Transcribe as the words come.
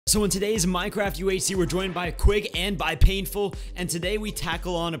So in today's Minecraft UHC, we're joined by Quig and by Painful, and today we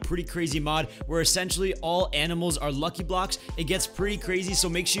tackle on a pretty crazy mod where essentially all animals are lucky blocks. It gets pretty crazy, so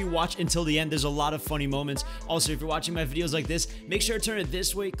make sure you watch until the end. There's a lot of funny moments. Also, if you're watching my videos like this, make sure to turn it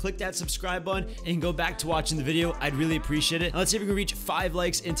this way, click that subscribe button, and go back to watching the video. I'd really appreciate it. Now, let's see if we can reach 5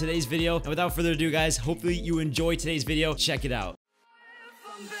 likes in today's video. And without further ado, guys, hopefully you enjoy today's video. Check it out.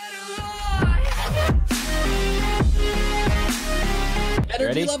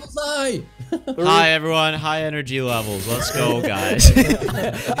 Energy levels high. Hi everyone, high energy levels. Let's go, guys.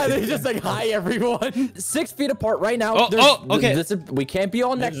 I think just like hi everyone. 6 feet apart right now. Okay. We can't be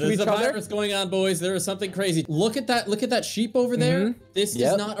all next to each other. There's a virus going on, boys. There is something crazy. Look at that. Look at that sheep over there. This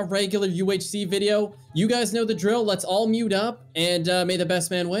is not a regular UHC video. You guys know the drill. Let's all mute up and may the best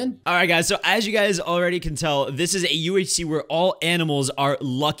man win. All right, guys. So as you guys already can tell, this is a UHC where all animals are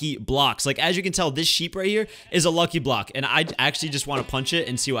lucky blocks. Like as you can tell, this sheep right here is a lucky block, and I actually just want to punch it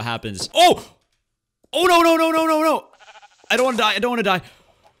and see what happens. Oh! Oh no! I don't want to die. I don't want to die.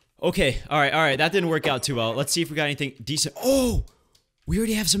 Okay. All right. That didn't work out too well. Let's see if we got anything decent. Oh! We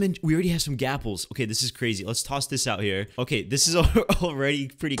already have some gapples. Okay, this is crazy. Let's toss this out here. Okay, this is already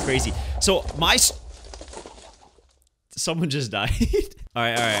pretty crazy. So someone just died. All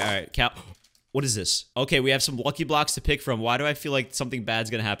right. Cap. What is this? Okay, we have some lucky blocks to pick from. Why do I feel like something bad's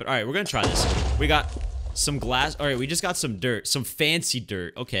gonna happen? All right, we're gonna try this. We got some glass. All right, we just got some dirt, some fancy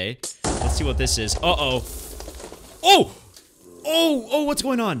dirt. Okay, let's see what this is. Oh, what's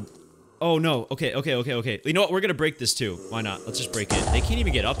going on? Oh no. Okay. You know what? We're gonna break this too. Why not? Let's just break it. They can't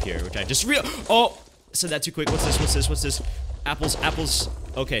even get up here, which I just said that too quick. What's this? Apples.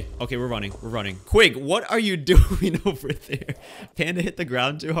 Okay, we're running. Quig, what are you doing over there? Panda hit the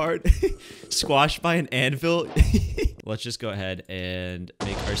ground too hard. Squashed by an anvil. Let's just go ahead and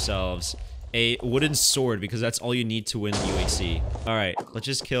make ourselves a wooden sword, because that's all you need to win the UHC. All right, let's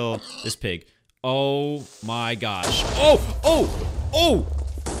just kill this pig. Oh my gosh. Oh!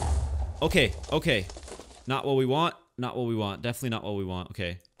 Okay. Not what we want. Definitely not what we want.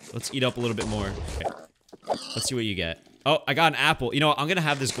 Okay, let's eat up a little bit more. Okay. Let's see what you get. Oh, I got an apple. You know what? I'm gonna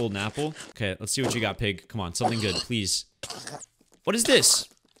have this golden apple. Okay, let's see what you got, pig. Come on, something good, please. What is this?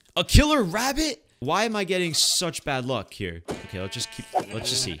 A killer rabbit? Why am I getting such bad luck here? Okay, let's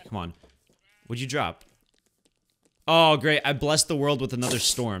just see. Come on. What'd you drop? Oh, great. I blessed the world with another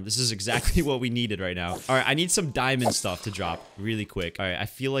storm. This is exactly what we needed right now. All right, I need some diamond stuff to drop really quick. All right, I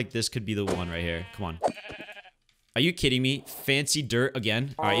feel like this could be the one right here. Come on. Are you kidding me? Fancy dirt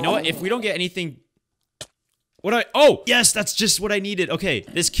again? All right, you know what? If we don't get anything... Oh, yes, that's just what I needed. Okay,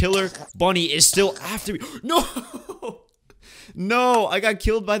 this killer bunny is still after me. No! No, I got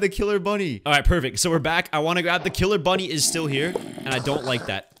killed by the killer bunny. All right, perfect. So we're back. I want to grab the killer bunny is still here, and I don't like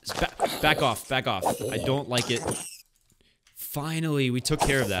that. Back off. I don't like it. Finally, we took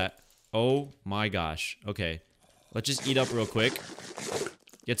care of that. Oh my gosh. Okay, let's just eat up real quick.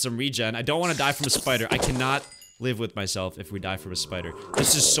 Get some regen. I don't want to die from a spider. I cannot live with myself if we die from a spider.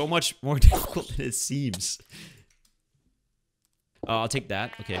 This is so much more difficult than it seems. I'll take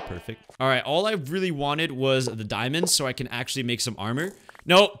that. Okay, perfect. All right, all I really wanted was the diamonds so I can actually make some armor.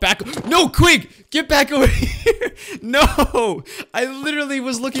 No, Quig! Get back over here! No! I literally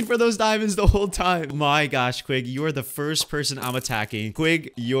was looking for those diamonds the whole time. My gosh, Quig, you are the first person I'm attacking.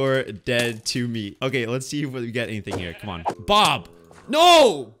 Quig, you're dead to me. Okay, let's see if we get anything here. Come on. Bob!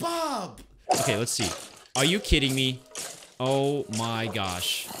 No! Bob! Okay, let's see. Are you kidding me? Oh my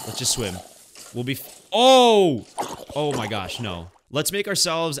gosh. Let's just swim. We'll be... Oh my gosh, no. Let's make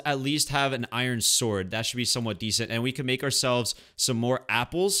ourselves at least have an iron sword. That should be somewhat decent. And we can make ourselves some more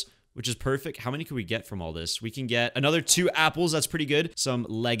apples, which is perfect. How many can we get from all this? We can get another 2 apples. That's pretty good. Some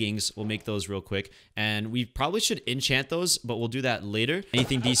leggings. We'll make those real quick. And we probably should enchant those, but we'll do that later.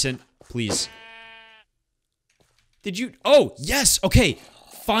 Anything decent, please. Did you... Oh, yes! Okay.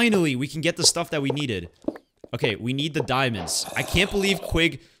 Finally, we can get the stuff that we needed. Okay, we need the diamonds. I can't believe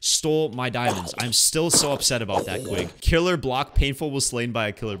Quig stole my diamonds. I'm still so upset about that, Quig. Killer block. Painful was slain by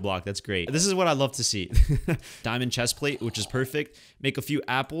a killer block. That's great. This is what I love to see. Diamond chest plate, which is perfect. Make a few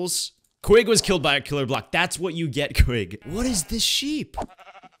apples. Quig was killed by a killer block. That's what you get, Quig. What is this sheep?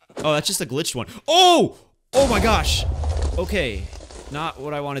 Oh, that's just a glitched one. Oh! Oh my gosh. Okay. Not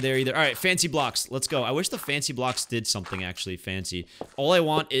what I wanted there either. All right, fancy blocks. Let's go. I wish the fancy blocks did something actually fancy. All I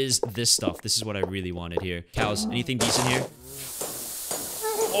want is this stuff. This is what I really wanted here. Cows, anything decent here?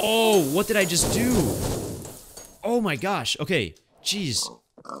 Oh, what did I just do? Oh my gosh. Okay, jeez.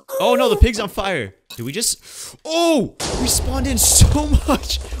 Oh no, the pig's on fire. Did we just... Oh, we spawned in so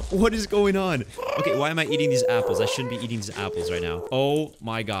much. What is going on? Okay, why am I eating these apples? I shouldn't be eating these apples right now. Oh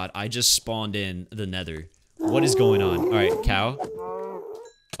my god, I just spawned in the nether. What is going on? All right, cow.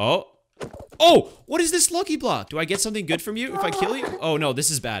 Oh. Oh, what is this lucky block? Do I get something good from you if I kill you? Oh, no,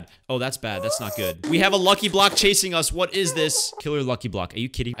 this is bad. Oh, that's bad. That's not good. We have a lucky block chasing us. What is this? Killer lucky block. Are you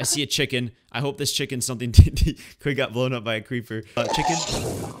kidding? I see a chicken. I hope this chicken's something. Quig got blown up by a creeper. Chicken.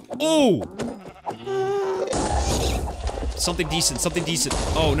 Oh! Something decent. Something decent.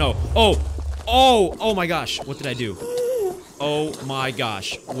 Oh, no. Oh! Oh! Oh, my gosh. What did I do? Oh my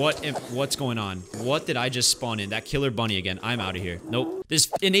gosh. What's going on? What did I just spawn in? That killer bunny again. I'm out of here. Nope.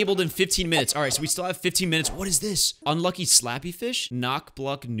 This enabled in 15 minutes. All right, so we still have 15 minutes. What is this? Unlucky slappy fish?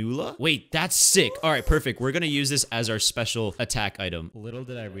 Knockblock Wait, that's sick. All right, perfect. We're gonna use this as our special attack item. Little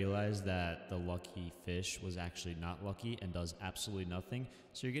did I realize that the lucky fish was actually not lucky and does absolutely nothing.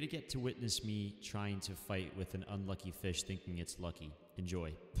 So you're gonna get to witness me trying to fight with an unlucky fish thinking it's lucky.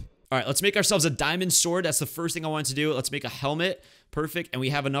 Enjoy. All right, let's make ourselves a diamond sword. That's the first thing I wanted to do. Let's make a helmet. Perfect. And we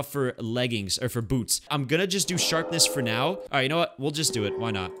have enough for leggings, or for boots. I'm gonna just do sharpness for now. All right, you know what? We'll just do it.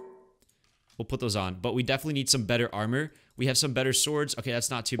 Why not? We'll put those on. But we definitely need some better armor. We have some better swords. Okay, that's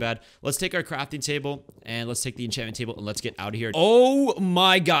not too bad. Let's take our crafting table, and let's take the enchantment table, and let's get out of here. Oh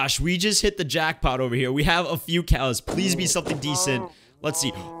my gosh, we just hit the jackpot over here. We have a few cows. Please be something decent. Let's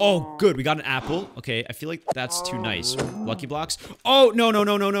see. Oh, good. We got an apple. Okay, I feel like that's too nice. Lucky blocks. Oh, no, no,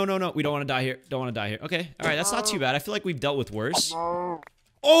 no, no, no, no, no. We don't want to die here. Don't want to die here. Okay. All right, that's not too bad. I feel like we've dealt with worse.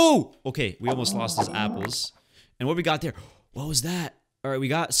 Oh! Okay, we almost lost those apples. And what we got there? What was that? All right, we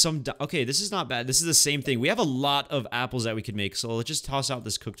got some... Okay, this is not bad. This is the same thing. We have a lot of apples that we could make, so let's just toss out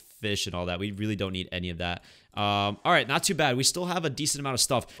this cooked fish and all that. We really don't need any of that. All right, not too bad. We still have a decent amount of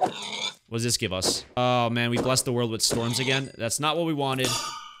stuff. What does this give us? Oh, man, we blessed the world with storms again. That's not what we wanted.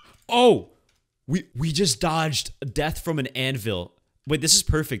 Oh! We just dodged death from an anvil. Wait, this is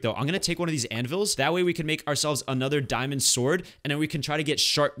perfect, though. I'm going to take one of these anvils. That way we can make ourselves another diamond sword, and then we can try to get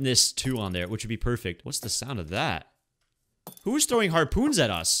sharpness 2 on there, which would be perfect. What's the sound of that? Who's throwing harpoons at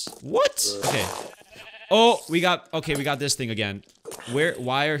us? What? Okay. Oh, we got this thing again.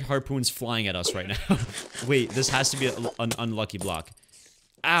 Why are harpoons flying at us right now? Wait, this has to be an unlucky block.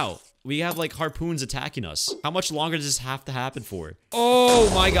 Ow. We have, like, harpoons attacking us. How much longer does this have to happen for?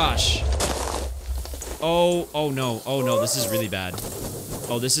 Oh, my gosh. Oh no, this is really bad.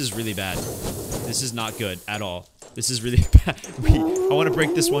 Oh, this is really bad. This is not good at all. This is really bad. I want to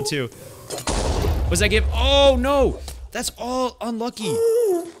break this one, too. What does that give? Oh, no. That's all unlucky.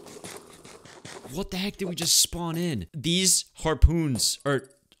 What the heck did we just spawn in? These harpoons,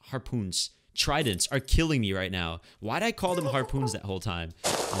 tridents are killing me right now. Why'd I call them harpoons that whole time?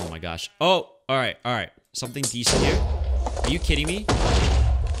 Oh my gosh. Oh, all right. Something decent here. Are you kidding me?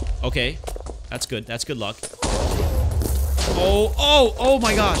 Okay, that's good. That's good luck. Oh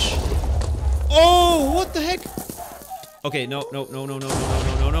my gosh. Oh, what the heck? Okay, no.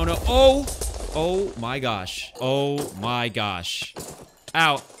 Oh my gosh. Oh my gosh.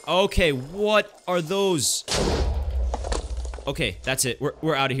 Ow. Okay, what are those? Okay, that's it.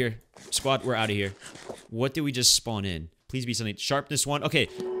 We're out of here. Squad, we're out of here. What did we just spawn in? Please be something. Sharpness 1. Okay,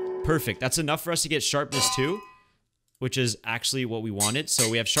 perfect. That's enough for us to get sharpness 2. Which is actually what we wanted. So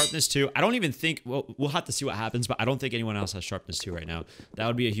we have sharpness 2. I don't even think... Well, we'll have to see what happens, but I don't think anyone else has sharpness 2 right now. That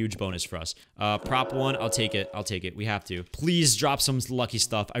would be a huge bonus for us. Prop 1, I'll take it. I'll take it. We have to. Please drop some lucky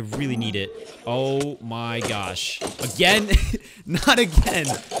stuff. I really need it. Oh my gosh. Again? Not again.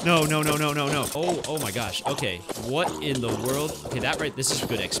 No. Oh my gosh. Okay. What in the world? Okay, this is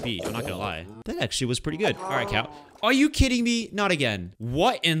good XP. I'm not gonna lie. That actually was pretty good. All right, cow. Are you kidding me? Not again.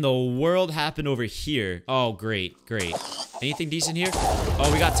 What in the world happened over here? Oh, great. Anything decent here? Oh,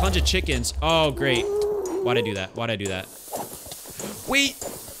 we got tons of chickens. Oh, great. Why'd I do that? Wait,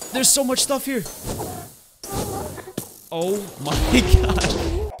 there's so much stuff here. Oh my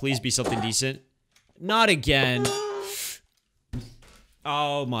gosh. Please be something decent. Not again.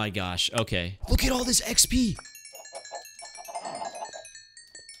 Oh my gosh. Okay. Look at all this XP.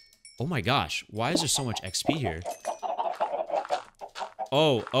 Oh my gosh. Why is there so much XP here?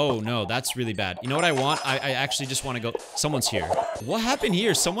 Oh no, that's really bad. You know what I want? I actually just want to go... Someone's here. What happened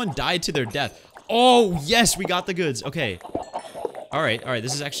here? Someone died to their death. Oh, yes, we got the goods. Okay. All right,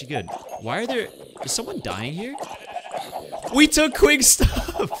 this is actually good. Why are there... Is someone dying here? We took Quig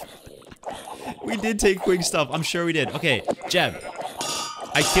stuff. We did take Quig stuff. I'm sure we did. Okay, Jeb.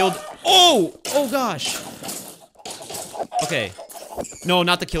 I killed... Oh gosh. Okay. No,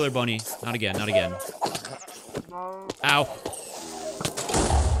 not the killer bunny. Not again. Ow.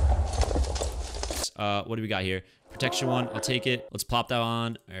 What do we got here? Protection 1. I'll take it. Let's plop that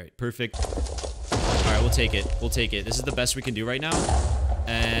on. All right, perfect. All right, we'll take it. This is the best we can do right now.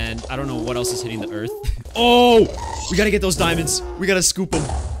 And I don't know what else is hitting the earth. Oh, we gotta get those diamonds. We gotta scoop them.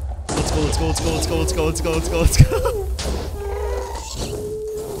 Let's go.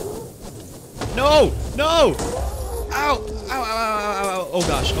 No! No! Ow! Ow, ow, ow, ow, ow. Oh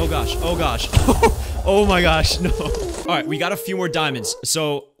gosh, oh gosh, oh gosh. Oh my gosh, no. Alright, we got a few more diamonds.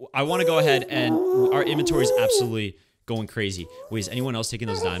 So, I want to go ahead and our inventory is absolutely going crazy. Wait, is anyone else taking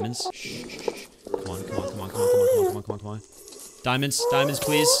those diamonds? Shh, shh, shh. Come on, come on, come on, come on, come on, come on, come on, come on. Diamonds, diamonds,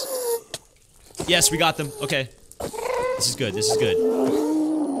 please. Yes, we got them. Okay. This is good, this is good.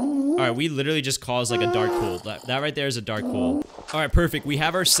 Alright, we literally just caused like a dark hole. That right there is a dark hole. Alright, perfect. We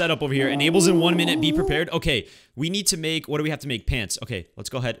have our setup over here. Enables in 1 minute. Be prepared. Okay, we need to make... What do we have to make? Pants. Okay, let's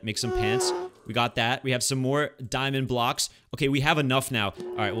go ahead. Make some pants. We got that. We have some more diamond blocks. Okay, we have enough now.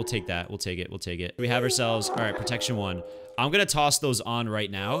 Alright, we'll take that. We'll take it. We'll take it. We have ourselves... Alright, protection 1. I'm gonna toss those on right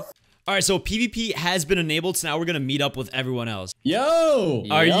now. Alright, so PvP has been enabled, so now we're gonna meet up with everyone else. Yo!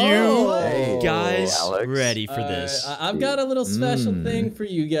 Are Hey, you guys Alex. ready for this? I've got a little special thing for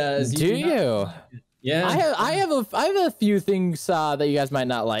you guys. Do you? Yeah. I have a few things that you guys might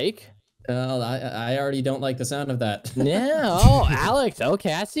not like. I already don't like the sound of that. Yeah. Oh, Alex.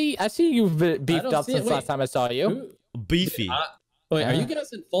 Okay, I see you've beefed up since last time I saw you. Beefy. Wait, are you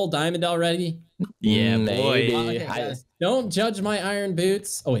guys in full diamond already? Yeah, boy. Okay, guys, don't judge my iron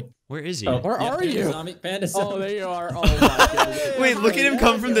boots. Oh wait. Where is he? Oh, where are you? Panda Oh, there you are. Oh my goodness. Wait, look at him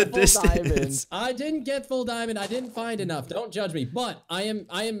come from the distance. I didn't get full diamond. I didn't find enough. Don't judge me. But I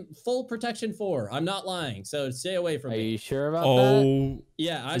am full protection 4. I'm not lying. So stay away from me. Are you sure about that?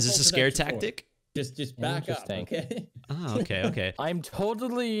 Yeah. I'm Is this full a scare protection 4. tactic? Just back up, okay? Oh, okay, okay. I'm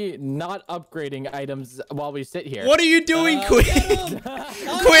totally not upgrading items while we sit here. What are you doing, Quig?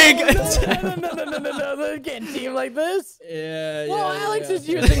 Quig! No, they can't team like this. Yeah, well, Alex is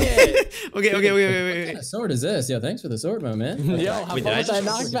using it. Okay, What kind of sword is this? Yo, thanks for the sword, my man. Yo, how Wait, about did I I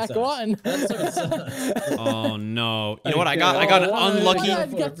knocked back one? Oh no. You know what? I got an unlucky.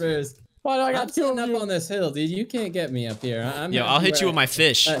 Why do I got two up on this hill, dude? You can't get me up here. Yo, I'll hit you with my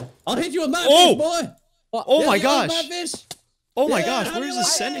fish. I'll hit you with my fish, boy. Oh my Yeah, gosh. my fish. Oh my Yeah, gosh, how where do is you this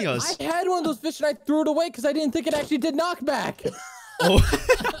like sending us? I had one of those fish and I threw it away because I didn't think it actually did knockback. Oh,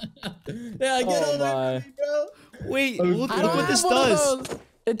 Yeah, get over my. me, bro. wait, I look don't what this have one of does.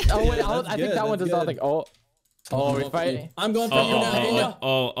 those. Oh wait, I think that one does good. nothing. Oh, we fighting. I'm going for you now. Panda.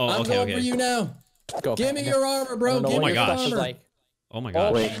 I'm okay, going for okay. you now. Go. Give me your armor, bro. Give Oh my me your gosh. armor. Oh my Oh,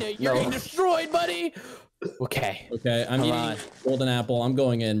 gosh. wait, you're getting destroyed, buddy. Okay. Okay, I'm Come eating on. golden apple. I'm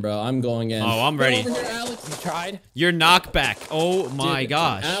going in, bro. I'm going in. Oh, I'm Get ready. over here, Alex. You tried? Your knockback. Oh my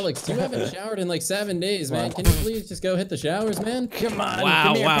gosh. Alex, you haven't showered in like 7 days, man. Can you please just go hit the showers, man? Come on. Wow,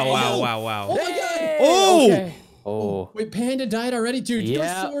 come here, wow, Panda. wow, wow, Oh wow. my god! Oh! Okay. Oh. Wait, Panda died already? Dude,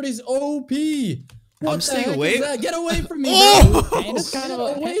 Yeah. your sword is OP. What I'm the staying heck away. is that? Get away from me, Oh! bro. Panda's kind of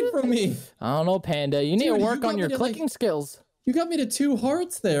Get a away from me. I don't know, Panda. You need Dude, to you work got on me your to, like- clicking skills. You got me to 2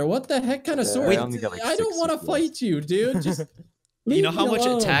 hearts there. What the heck kind of sword? I only got, like, I don't 6 want to fight you, dude. Just You know leave how me much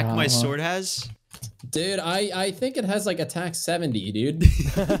alone. attack my sword has? Dude, I think it has like attack 70, dude.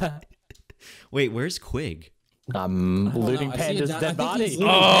 Wait, where's Quig? I'm looting no, I see Panda's it. I dead think body. he's looting-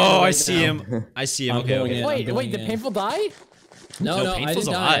 Oh, Panda I right see now. him. I see him. I'm Okay, going okay. in. Wait, I'm did going in. Painful die? No, No, I Painful's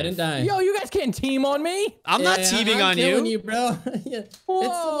didn't die. alive. I didn't die. Yo, you guys can't team on me. I'm not Yeah, teaming I'm on killing you. you, bro. Yeah. It's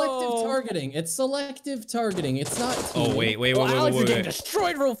selective Whoa. targeting. It's selective targeting. It's not teaming. Oh, wait. Well, Alex is getting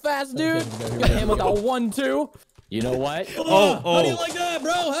destroyed real fast, dude. Got him with a 1-2. You know what? Oh, How do you oh. like that,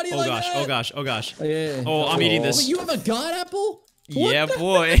 bro? How do you Oh like gosh, that? oh gosh, oh gosh. Yeah. Oh, I'm eating Wait, this. you have a god apple? What Yeah, the-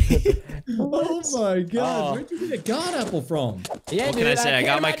 boy. Oh my god. Oh. Where'd you get a god apple from? Yeah, What dude, can I say? I got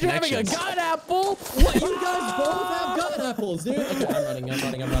can't my imagine having connections. a god apple. What? You guys both have god apples, dude.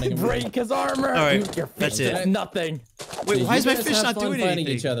 Okay, I'm running. Break his armor. All right, Dude, your that's fish it. does nothing. Wait, Dude, why you is my guys fish have not fun doing fighting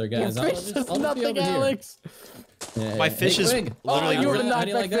anything? each other, Your guys. fish does I'll be nothing, over here. Alex. Yeah, My fish is Quig. literally you were the How do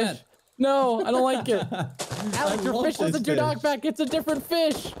you knockback like fish. that? No, I don't like it. I Alex, your love fish doesn't do fish. knockback. It's a different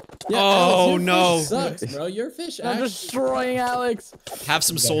fish. Yeah, Oh, Alex, your no. Fish sucks, bro. Your fish I'm actually. destroying Alex. Have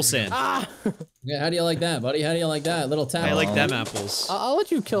some soul sand. Ah. Yeah, how do you like that, buddy? How do you like that? Little tap. I like them apples. I'll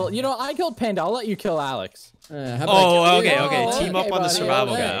let you kill. You know, I killed Panda. I'll let you kill Alex. How about I Oh, kill you? okay. Oh, Team up okay, on the buddy.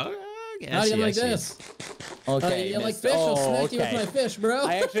 survival Okay. guy. Okay, How do you I like see. this? Okay. You like miss- fish? I'll oh, smack you with my fish, bro.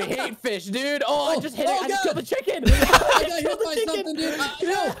 I actually hate fish, dude. Oh, I just hit it. oh, I just God. killed the chicken. I got hit killed by the something, chicken. dude.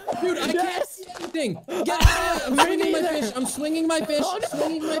 No, dude, I can't Yes. see anything. Get out. I'm swinging my neither. fish. I'm swinging my fish. Oh, no.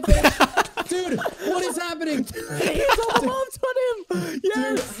 Swinging my fish. Dude, what is happening? He saw the mobs on him. Dude,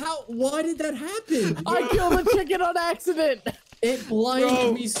 Yes. why did that happen? I killed the chicken on accident. It blinded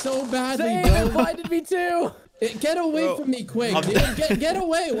Bro. me so badly, Same, bro. it blinded me too. Get away Bro, from me, quick, I'm dude. Get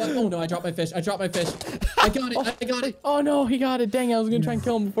away. What? Oh, no, I dropped my fish. I got it. I got it. Oh no, he got it. Dang, I was gonna try and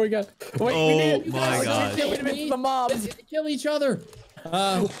kill him before he got it. Wait, Oh we need it. my Oh, gosh. We need to miss the mobs. Kill each other.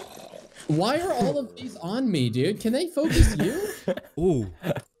 Why are all of these on me, dude? Can they focus you?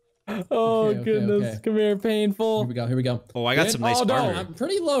 Ooh. Oh, Okay, goodness. okay. Come here, Painful. Here we go. Oh, I got Good? some nice Oh, no. armor. I'm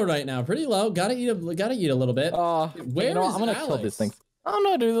pretty low right now. Pretty low. Gotta eat a little bit. Where you know what? is I'm gonna Alex? kill this thing. I don't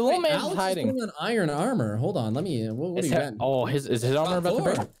know, dude. The little man's Alex hiding. is putting on iron armor. Hold on. Let me. What do you got? Oh, is his armor about to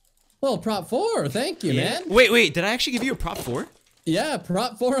break? Well, prop 4. Thank you, man. Wait. Did I actually give you a prop 4? Yeah,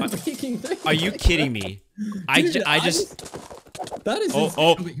 prop 4 on breaking 3. Are you kidding me? Dude, I just. That is. Oh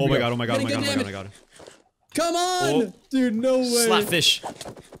my god. Come on, dude. No way. Slap fish.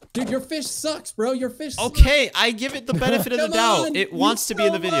 Dude, your fish sucks, bro. Your fish sucks. Okay, I give it the benefit of the Come doubt. on, It wants to be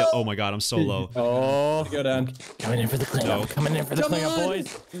in the video. low. Oh my god, I'm so low. Oh, Go down. coming in for the cleanup. No. Coming in for the Come cleanup, on.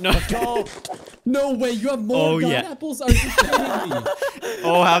 boys. No. Let's go. No way. You have more god apples? Are you kidding me?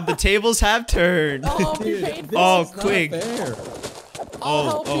 Oh, how the tables have turned. Oh, Dude, Painful. Oh, It's not Quig. fair. I'll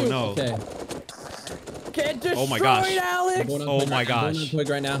help you. no. Okay. Can't destroy Oh my gosh. it, Alex. Oh my gosh. I'm going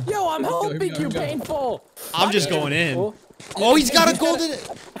right now. Yo, I'm Here we helping go, you, here we go. Painful. I'm just going in. Oh, he's got a golden.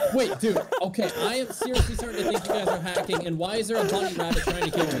 Wait, dude. Okay, I am seriously starting to think you guys are hacking. And why is there a bunny rabbit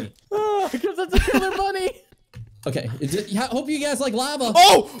trying to kill me? Because it's a killer bunny. Okay, hope you guys like lava.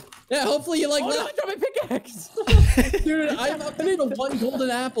 Oh! Yeah, hopefully you like Oh, no, lava. I dropped my pickaxe. Dude, I need a 1 golden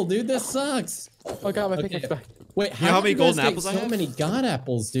apple, dude. This sucks. Oh, God, my pickaxe back. Wait, know how did many you guys golden get apples I so have? many god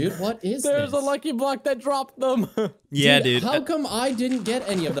apples, dude? What is There's this? a lucky block that dropped them. Yeah, dude. How come I didn't get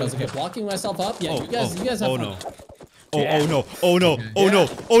any of those? Okay, blocking myself up. Yeah, you guys have Oh fun. no. Oh no. Oh no. Oh no.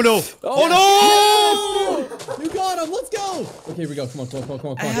 Oh no. Oh no! You got him. Let's go. Okay, here we go. Come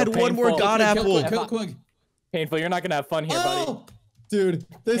on. I had one more god apple. Quick. Painful, you're not gonna have fun here, buddy. Dude,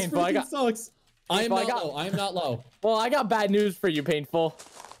 this Painful, freaking sucks. I am Painful, not low. I am not low. Well, I got bad news for you, Painful.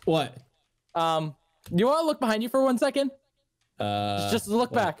 What? You want to look behind you for 1 second? Just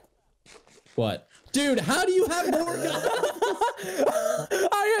look back. What? Dude, how do you have more god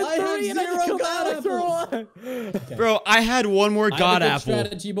I had 3 and I zero killed god Alex for apples. 1. Okay. Bro, I had one more god I have a good apple.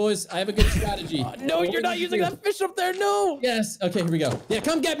 strategy, boys. I have a good strategy. No, you're not using that fish up there. No. Yes. Okay, here we go. Yeah,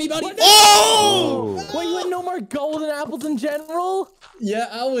 come get me, buddy. Oh! Wait, you had no more golden apples in general? Yeah,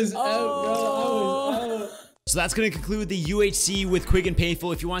 I was out, bro. I was out. So that's going to conclude the UHC with Quig and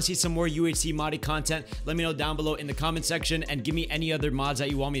Painful. If you want to see some more UHC modded content, let me know down below in the comment section and give me any other mods that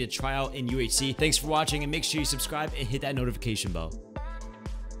you want me to try out in UHC. Thanks for watching and make sure you subscribe and hit that notification bell.